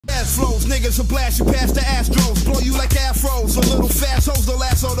fast flows. Niggas will blast you past the Astros, blow you like afros. A little fast hoes, the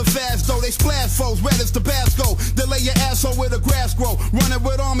lasso the fast though. They splash foes, red as Tabasco. They lay your asshole where the grass grow. Running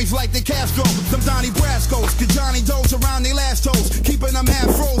with armies like they Castro. Them Donnie Brascos, get Johnny Does around they last toes. Keeping them half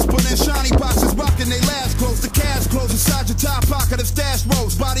froze, but in shiny boxes, rocking they last clothes. The cash clothes inside your top pocket of stash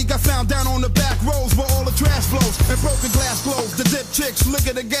rolls. Body got found down on the back roads where all the trash flows. And broken glass glows. The dip chicks look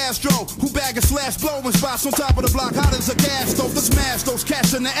at the gastro. Who bag a slash blowing spots on top of the block, hot as a gas stove. The smash those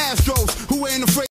cash in the Astros. Who ain't afraid